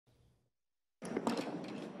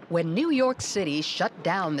When New York City shut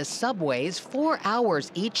down the subways 4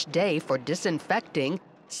 hours each day for disinfecting,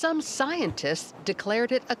 some scientists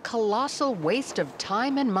declared it a colossal waste of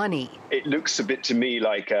time and money. It looks a bit to me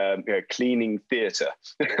like cleaning theatre.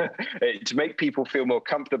 To make people feel more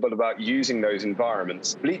comfortable about using those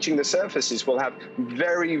environments, bleaching the surfaces will have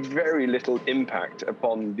very, very little impact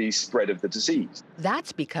upon the spread of the disease.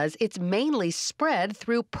 That's because it's mainly spread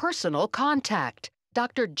through personal contact.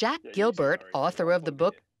 Dr. Jack Gilbert, author of the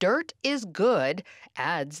book Dirt is Good,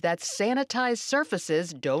 adds that sanitized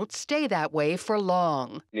surfaces don't stay that way for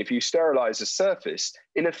long. If you sterilize a surface,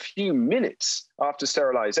 in a few minutes after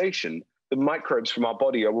sterilization, the microbes from our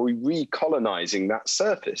body are recolonizing that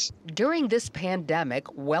surface. During this pandemic,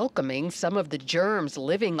 welcoming some of the germs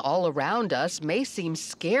living all around us may seem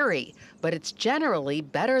scary, but it's generally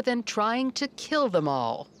better than trying to kill them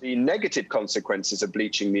all. The negative consequences of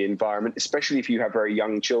bleaching the environment, especially if you have very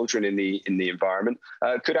young children in the environment,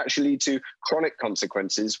 could actually lead to chronic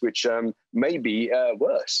consequences, which may be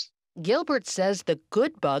worse. Gilbert says the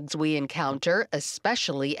good bugs we encounter,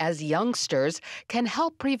 especially as youngsters, can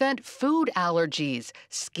help prevent food allergies,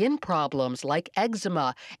 skin problems like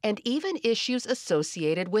eczema, and even issues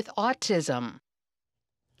associated with autism.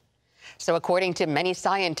 So according to many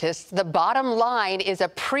scientists, the bottom line is a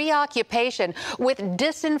preoccupation with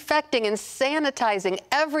disinfecting and sanitizing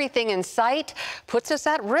everything in sight puts us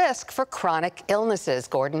at risk for chronic illnesses.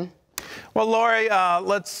 Gordon? Well, Lori,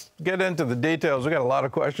 let's get into the details. We've got a lot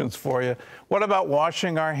of questions for you. What about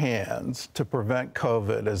washing our hands to prevent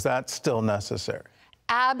COVID? Is that still necessary?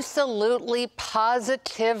 Absolutely,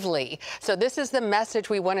 positively. So this is the message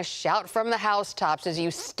we want to shout from the housetops: is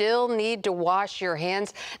you still need to wash your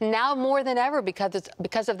hands now more than ever because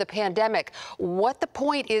of the pandemic. What the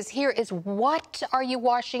point is here is, what are you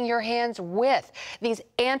washing your hands with? These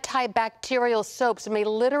antibacterial soaps may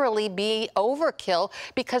literally be overkill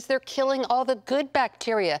because they're killing all the good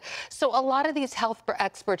bacteria. So a lot of these health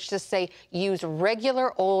experts just say use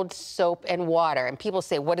regular old soap and water. And people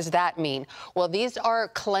say, what does that mean? Well, these are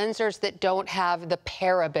cleansers that don't have the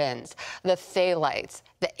parabens, the phthalates,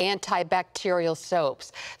 the antibacterial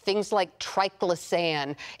soaps, things like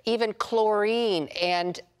triclosan, even chlorine,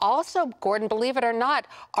 and also, Gordon, believe it or not,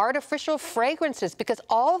 artificial fragrances, because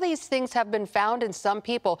all these things have been found in some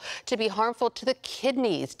people to be harmful to the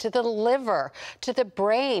kidneys, to the liver, to the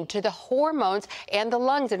brain, to the hormones, and the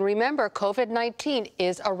lungs. And remember, COVID-19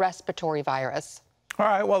 is a respiratory virus. All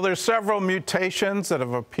right, well, there's several mutations that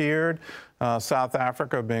have appeared. South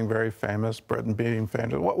Africa being very famous, Britain being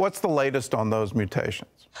famous. What's the latest on those mutations?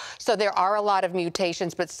 So there are a lot of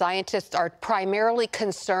mutations, but scientists are primarily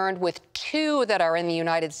concerned with two that are in the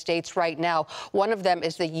United States right now. One of them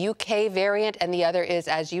is the UK variant, and the other is,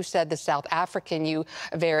 as you said, the South African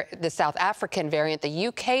variant. The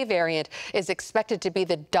UK variant is expected to be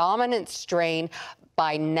the dominant strain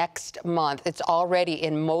by next month. It's already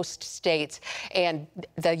in most states. And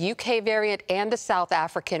the UK variant and the South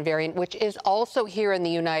African variant, which is also here in the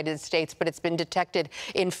United States, but it's been detected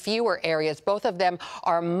in fewer areas. Both of them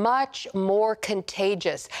are much more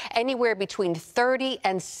contagious, anywhere between 30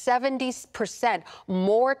 and 70%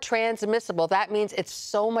 more transmissible. That means it's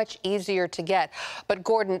so much easier to get. But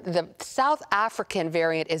Gordon, the South African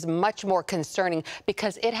variant is much more concerning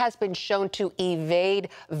because it has been shown to evade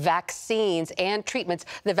vaccines and treatments.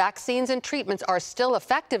 The vaccines and treatments are still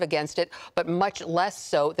effective against it, but much less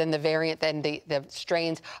so than the variant, than the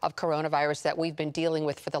strains of coronavirus that we've been dealing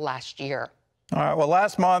with for the last year. All right, well,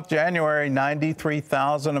 last month, January,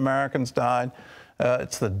 93,000 Americans died.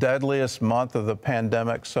 It's the deadliest month of the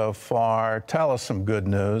pandemic so far. Tell us some good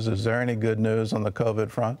news. Is there any good news on the COVID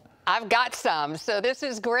front? I've got some. So this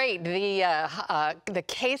is great. The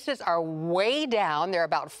cases are way down. They're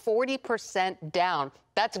about 40% down.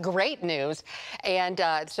 That's great news. And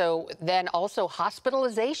so then also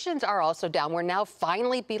hospitalizations are also down. We're now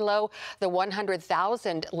finally below the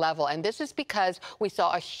 100,000 level. And this is because we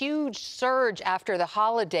saw a huge surge after the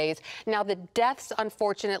holidays. Now, the deaths,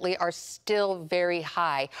 unfortunately, are still very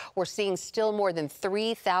high. We're seeing still more than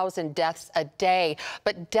 3,000 deaths a day.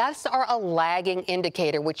 But deaths are a lagging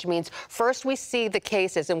indicator, which means first we see the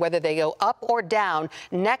cases and whether they go up or down.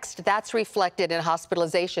 Next, that's reflected in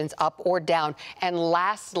hospitalizations, up or down. And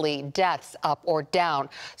lastly, deaths up or down.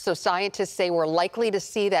 So scientists say we're likely to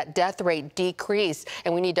see that death rate decrease,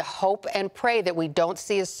 and we need to hope and pray that we don't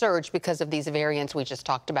see a surge because of these variants we just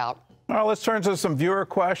talked about. Well, let's turn to some viewer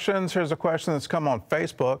questions. Here's a question that's come on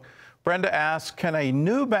Facebook. Brenda asks, can a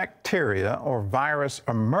new bacteria or virus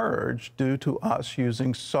emerge due to us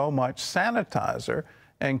using so much sanitizer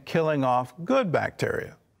and killing off good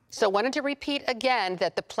bacteria? So wanted to repeat again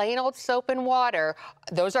that the plain old soap and water,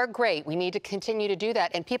 those are great. We need to continue to do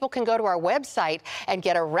that. And people can go to our website and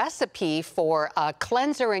get a recipe for a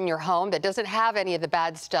cleanser in your home that doesn't have any of the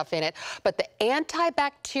bad stuff in it. But the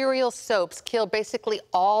antibacterial soaps kill basically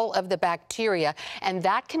all of the bacteria, and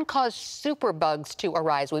that can cause superbugs to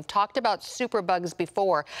arise. We've talked about superbugs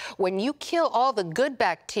before. When you kill all the good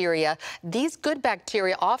bacteria, these good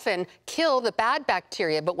bacteria often kill the bad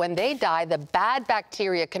bacteria, but when they die, the bad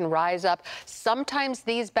bacteria can rise up. Sometimes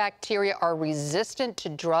these bacteria are resistant to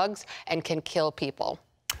drugs and can kill people.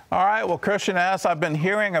 All right, well, Christian asks, I've been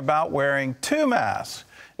hearing about wearing 2 masks.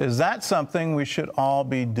 Is that something we should all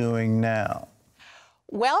be doing now?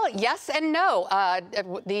 Well, yes and no.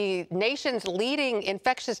 The nation's leading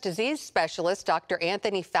infectious disease specialist, Dr.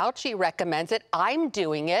 Anthony Fauci, recommends it. I'm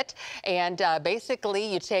doing it. And basically,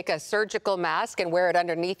 you take a surgical mask and wear it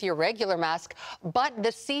underneath your regular mask. But the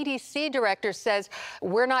CDC director says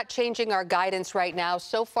we're not changing our guidance right now.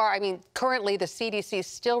 So far, I mean, currently the CDC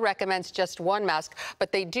still recommends just 1 mask,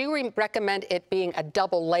 but they do recommend it being a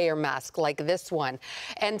double layer mask like this one.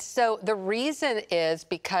 And so the reason is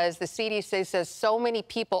because the CDC says so many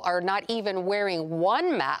people are not even wearing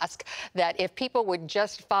 1 mask, that if people would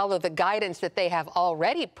just follow the guidance that they have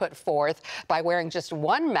already put forth by wearing just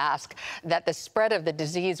 1 mask, that the spread of the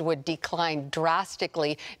disease would decline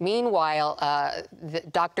drastically. Meanwhile,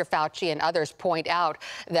 Dr. Fauci and others point out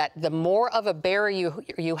that the more of a barrier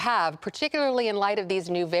you have, particularly in light of these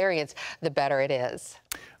new variants, the better it is.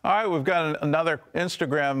 All right, we've got another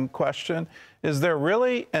Instagram question. Is there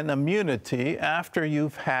really an immunity after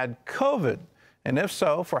you've had COVID? And if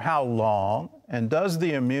so, for how long? And does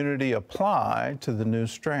the immunity apply to the new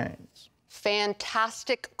strains?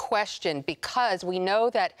 Fantastic question, because we know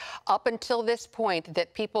that up until this point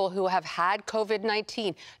that people who have had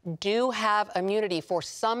COVID-19 do have immunity for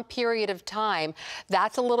some period of time.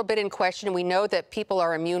 That's a little bit in question. We know that people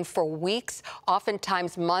are immune for weeks,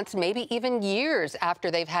 oftentimes months, maybe even years after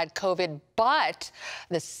they've had COVID. But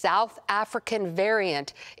the South African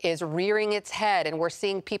variant is rearing its head, and we're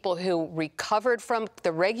seeing people who recovered from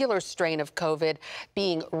the regular strain of COVID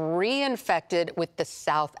being reinfected with the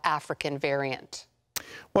South African variant.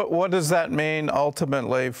 What does that mean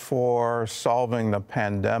ultimately for solving the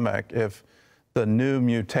pandemic if the new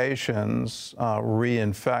mutations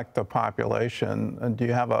reinfect the population? And do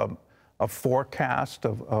you have a forecast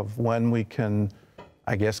of when we can,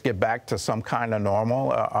 I guess, get back to some kind of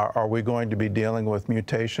normal? Are we going to be dealing with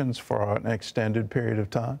mutations for an extended period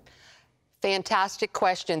of time? Fantastic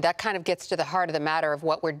question. That kind of gets to the heart of the matter of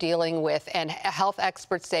what we're dealing with. And health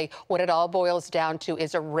experts say what it all boils down to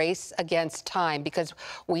is a race against time, because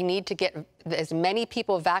we need to get as many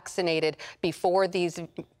people vaccinated before these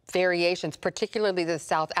variations, particularly the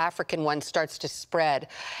South African one, starts to spread.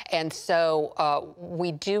 And so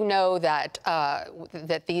we do know that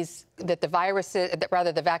the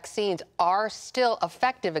vaccines are still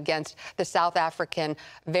effective against the South African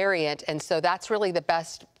variant. And so that's really the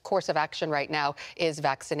best course of action right now, is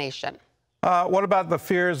vaccination. What about the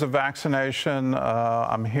fears of vaccination?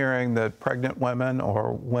 I'm hearing that pregnant women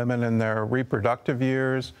or women in their reproductive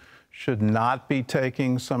years should not be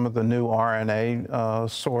taking some of the new RNA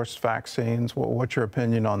source vaccines. What's your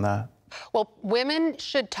opinion on that? Well, women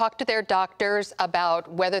should talk to their doctors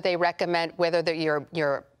about whether they recommend, whether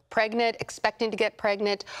you're pregnant, expecting to get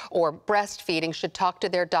pregnant, or breastfeeding, should talk to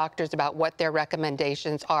their doctors about what their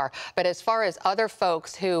recommendations are. But as far as other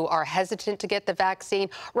folks who are hesitant to get the vaccine,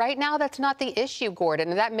 right now that's not the issue, Gordon,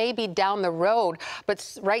 and that may be down the road.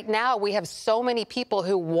 But right now we have so many people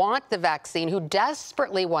who want the vaccine, who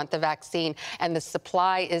desperately want the vaccine, and the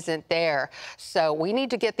supply isn't there. So we need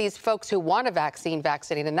to get these folks who want a vaccine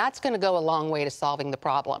vaccinated, and that's going to go a long way to solving the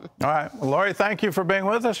problem. All right. Well, Lori, thank you for being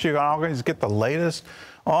with us. You can always get the latest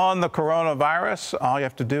on the coronavirus. All you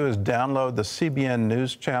have to do is download the CBN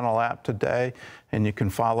News Channel app today, and you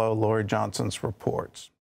can follow Lori Johnson's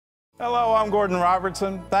reports. Hello, I'm Gordon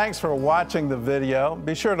Robertson. Thanks for watching the video.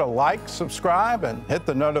 Be sure to like, subscribe, and hit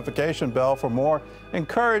the notification bell for more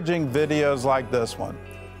encouraging videos like this one.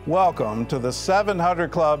 Welcome to the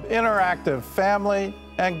 700 Club Interactive family,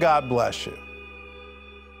 and God bless you.